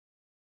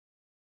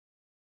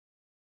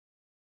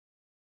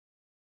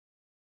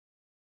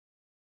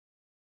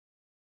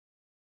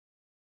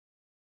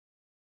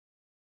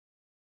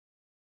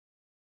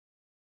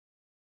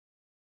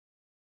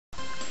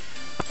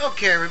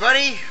Okay,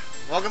 everybody,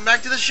 welcome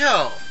back to the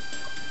show.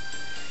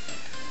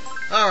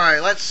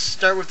 Alright, let's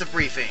start with the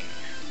briefing.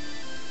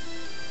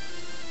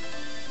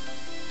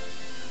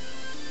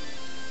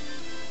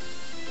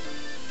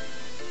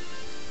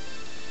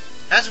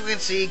 As we can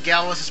see,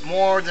 GALVAS is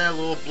more than a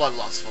little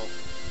bloodlustful.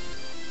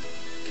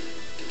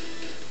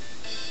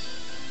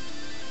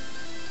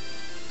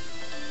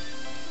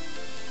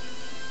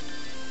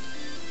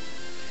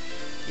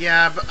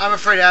 Yeah, but I'm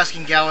afraid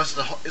asking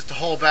GALVAS is the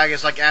whole bag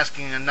is like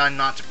asking a nun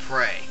not to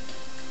pray.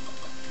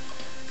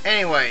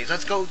 Anyways,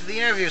 let's go to the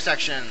interview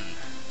section.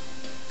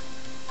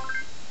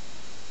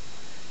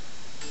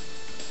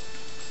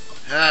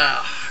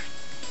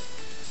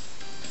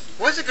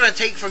 What's it gonna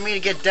take for me to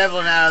get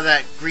DEVLIN out of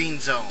that green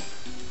zone?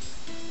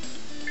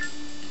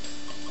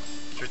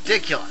 It's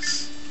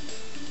ridiculous.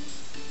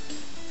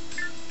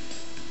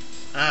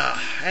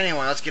 Anyway,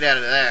 let's get out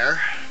of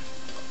there.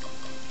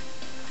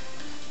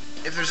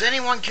 If there's any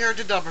one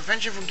character that'll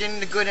prevent you from getting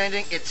the good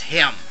ending, it's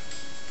him.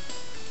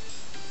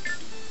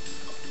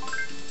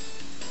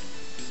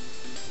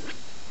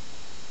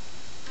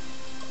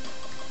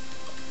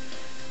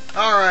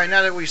 Alright,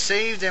 now that we've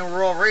saved and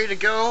we're all ready to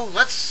go,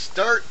 let's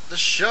start the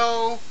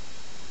show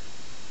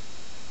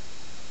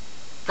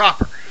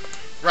proper.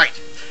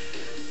 Right.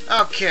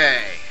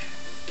 Okay.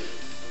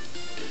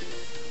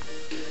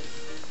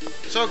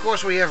 So, of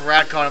course, we have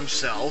Radcot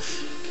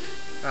himself.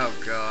 Oh,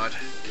 God.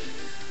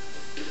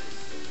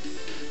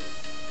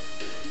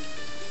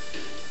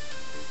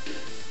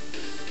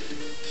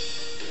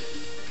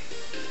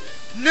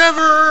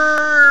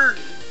 Never!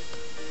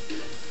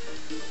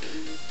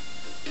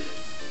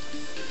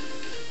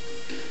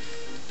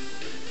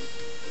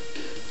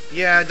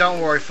 Yeah,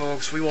 don't worry,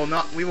 folks. We will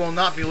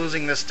not be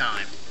losing this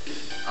time.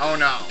 Oh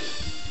no.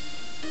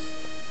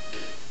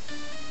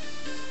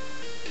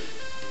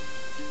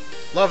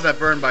 Love that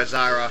burn by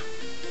ZEIRA.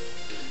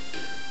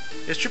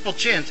 It's triple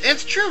chins. And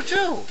it's true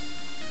too.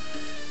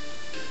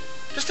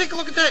 Just take a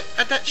look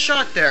at that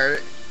shot there.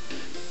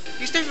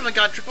 He's definitely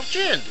got triple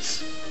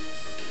chins.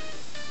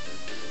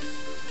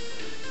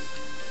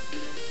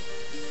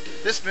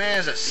 This man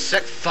is a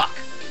sick fuck.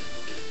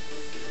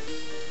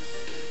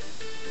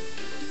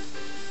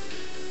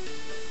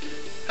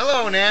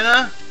 Hello,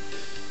 Nana.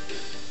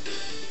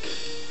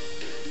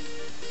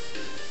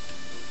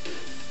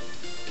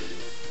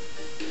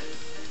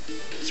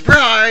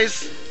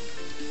 Surprise!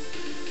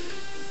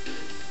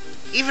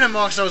 Even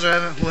amongst those who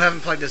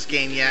haven't played this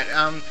game yet,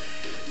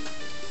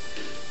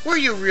 were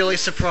you really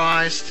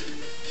surprised?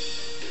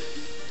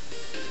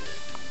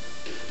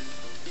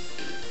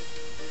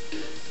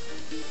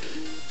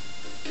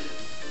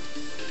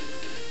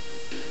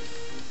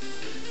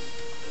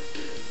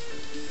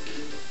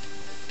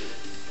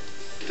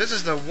 This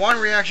is the one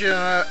reaction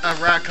of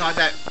Radcot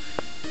that,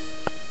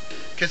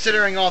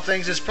 considering all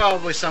things, is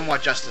probably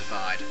somewhat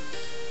justified.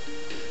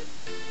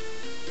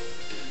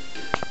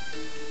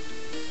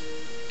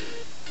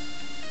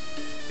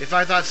 If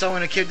I thought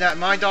someone had kidnapped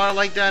my daughter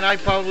like that,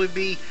 I'd probably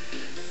be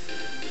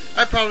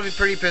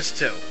pretty pissed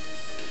too.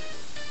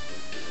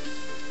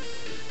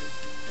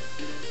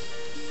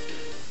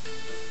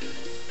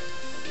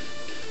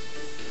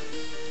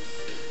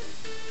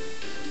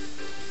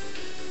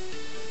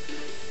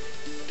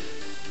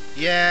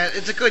 Yeah,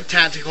 it's a good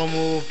tactical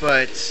move,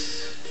 but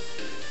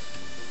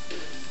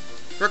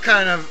we're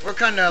kind of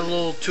a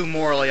little too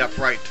morally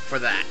upright for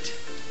that.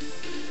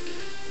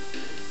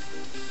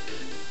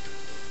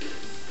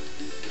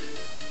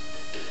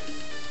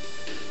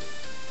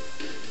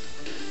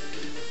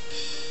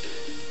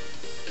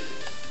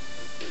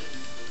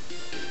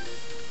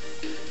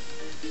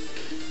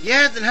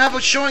 Yeah, then how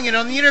about showing it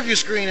on the interview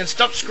screen and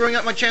stop screwing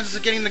up my chances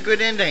of getting the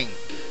good ending?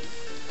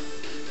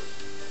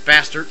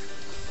 Bastard.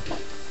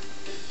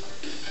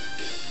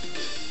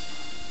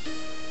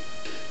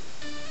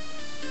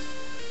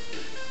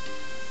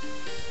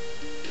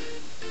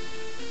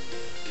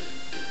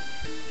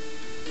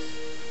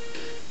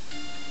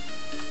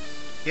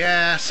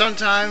 Yeah,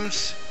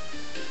 sometimes,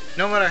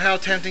 no matter how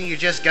tempting, you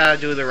just gotta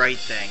do the right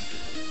thing.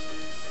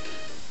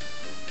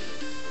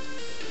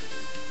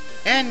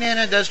 And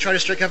Nana does try to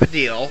strike up a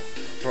deal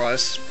for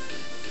us.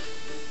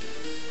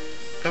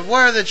 But what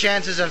are the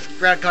chances of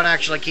Radcot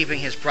actually keeping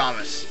his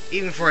promise,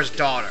 even for his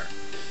daughter?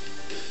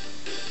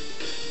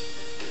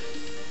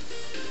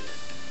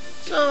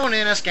 So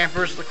Nana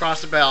scampers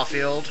across the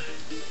battlefield,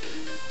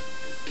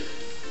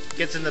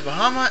 gets in the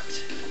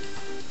Bahamut,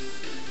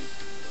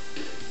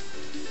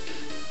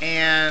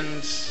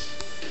 and,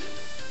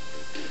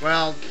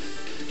 well,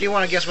 do you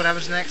want to guess what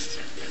happens next?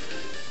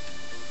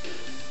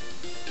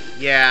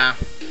 Yeah.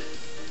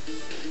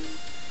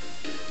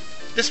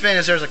 This man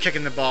deserves a kick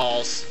in the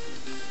balls.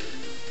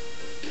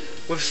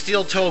 With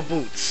steel-toe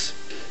boots.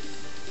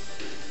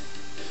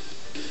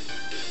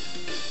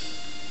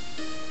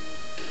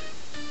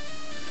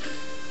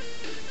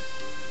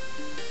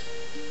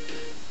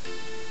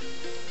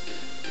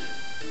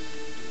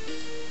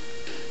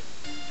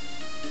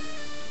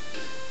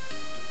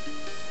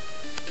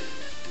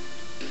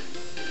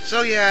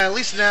 So yeah, at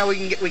least now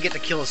we get to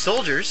kill the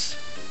soldiers.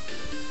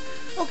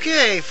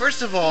 Okay,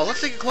 first of all,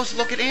 let's take a closer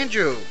look at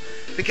Andrew,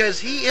 because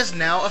he is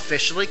now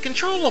officially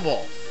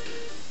controllable.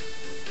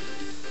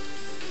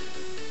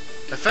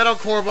 The Fetal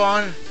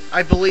Korban,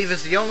 I believe,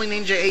 is the only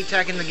ninja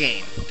 8-tack in the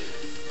game.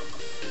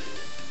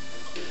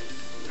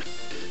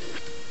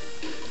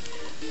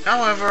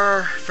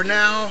 However, for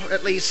now,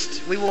 at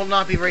least, we will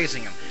not be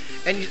raising him.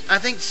 And I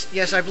think,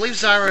 yes, I believe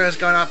ZEIRA has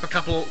gone up a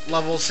couple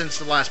levels since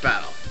the last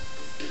battle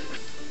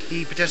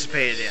he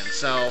participated in,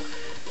 so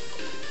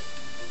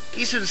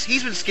he's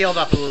been scaled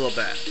up a little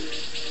bit.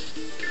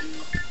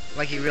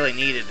 Like he really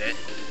needed it.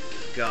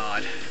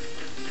 God.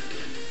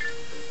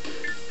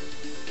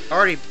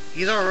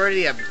 He's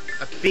already a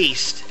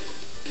beast.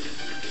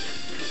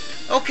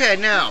 Okay,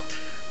 now,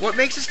 what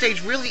makes the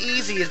stage really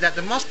easy is that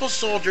the Muspel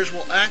soldiers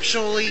will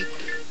actually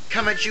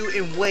come at you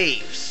in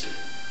waves.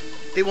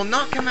 They will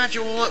not come at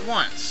you all at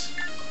once,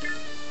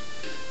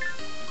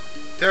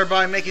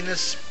 thereby making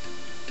this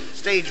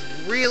stage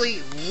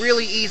really,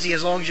 really easy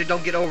as long as you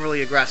don't get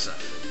overly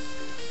aggressive.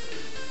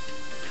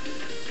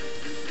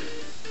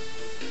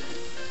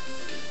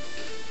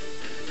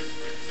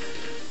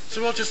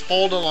 So we'll just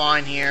hold a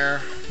line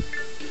here.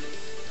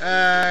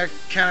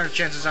 Counter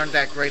chances aren't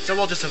that great, so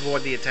we'll just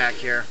avoid the attack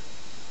here.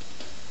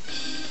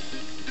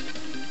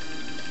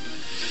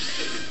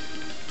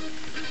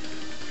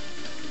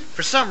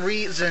 For some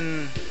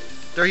reason,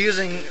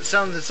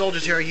 some of the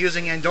soldiers here are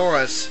using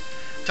Andora's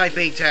Type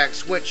 8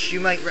 attacks, which you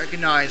might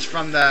recognize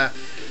from the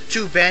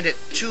two bandit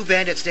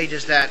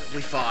stages that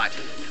we fought.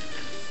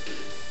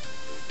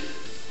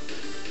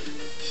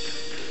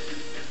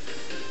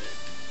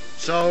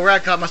 So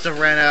Radcot must have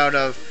ran out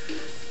of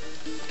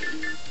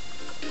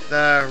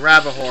the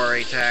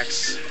Rabahori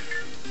attacks.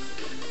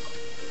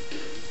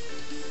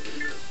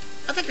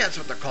 I think that's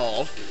what they're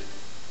called.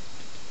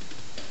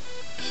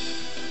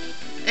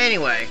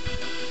 Anyway,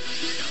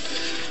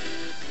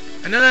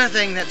 another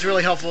thing that's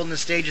really helpful in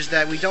this stage is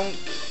that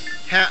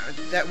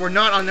that we're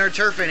not on their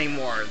turf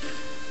anymore.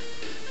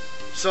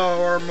 So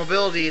our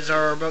mobilities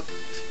are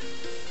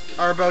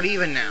about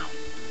even now.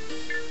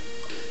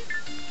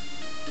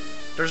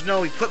 There's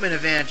no equipment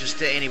advantages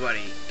to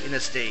anybody in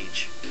this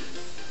stage.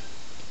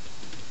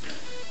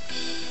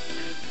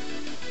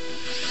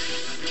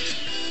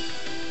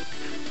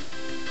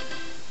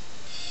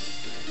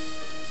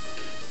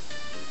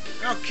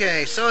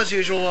 Okay, so as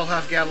usual, we'll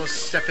have GALVAS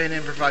step in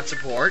and provide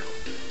support.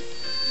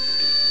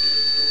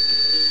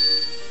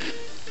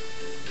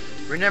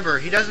 Remember,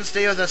 he doesn't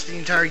stay with us the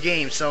entire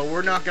game, so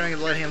we're not going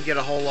to let him get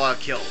a whole lot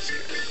of kills here.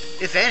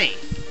 If any.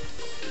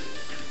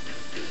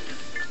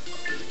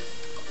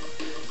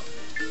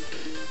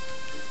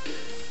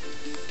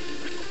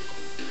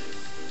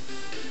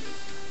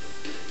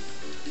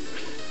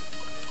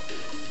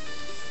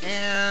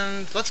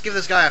 And let's give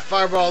this guy a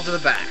fireball to the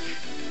back.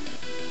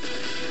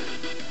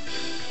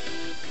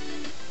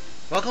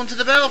 Welcome to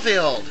the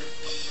battlefield!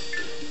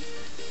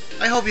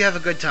 I hope you have a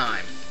good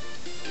time.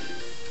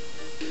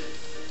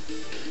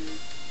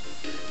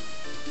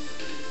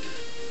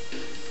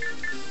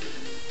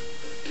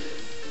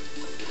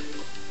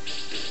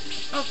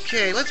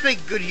 Okay, let's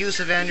make good use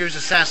of Andrew's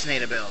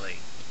assassinate ability.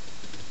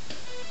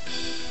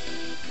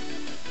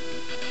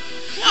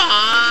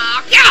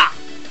 Yeah!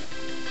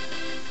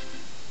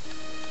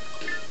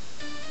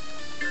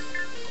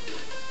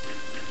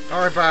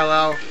 Alright,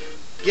 BARLOW.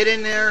 Get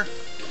in there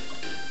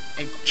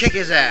and kick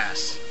his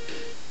ass.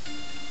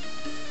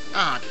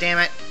 Ah, damn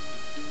it.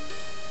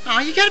 Oh,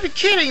 you gotta be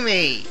kidding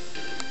me!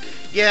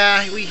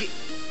 Yeah,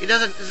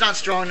 it's not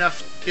strong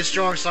enough, his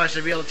strong side,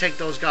 to be able to take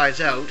those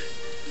guys out.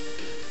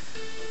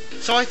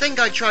 So I think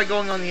I'd try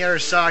going on the other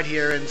side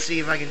here and see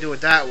if I can do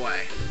it that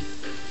way.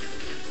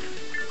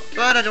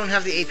 But I don't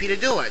have the AP to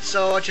do it,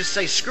 so I'll just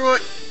say screw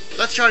it,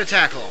 let's try to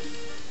tackle him.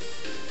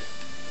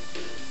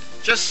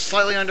 Just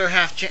slightly under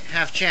half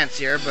chance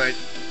here, but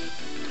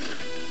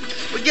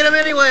we get him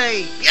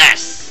anyway!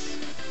 Yes!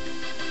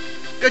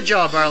 Good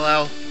job,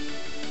 BARLOW.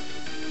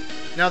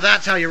 Now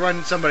that's how you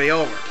run somebody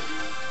over.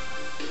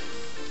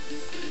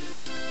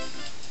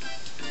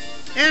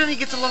 And he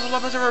gets a level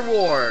up as a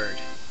reward.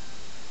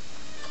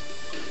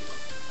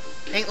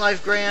 Ain't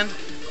life grand?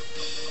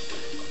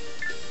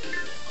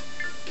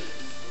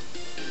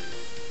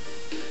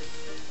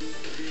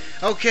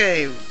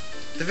 Okay,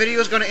 the video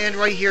is going to end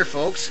right here,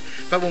 folks.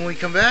 But when we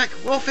come back,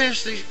 we'll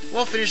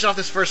finish off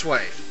this first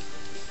wave.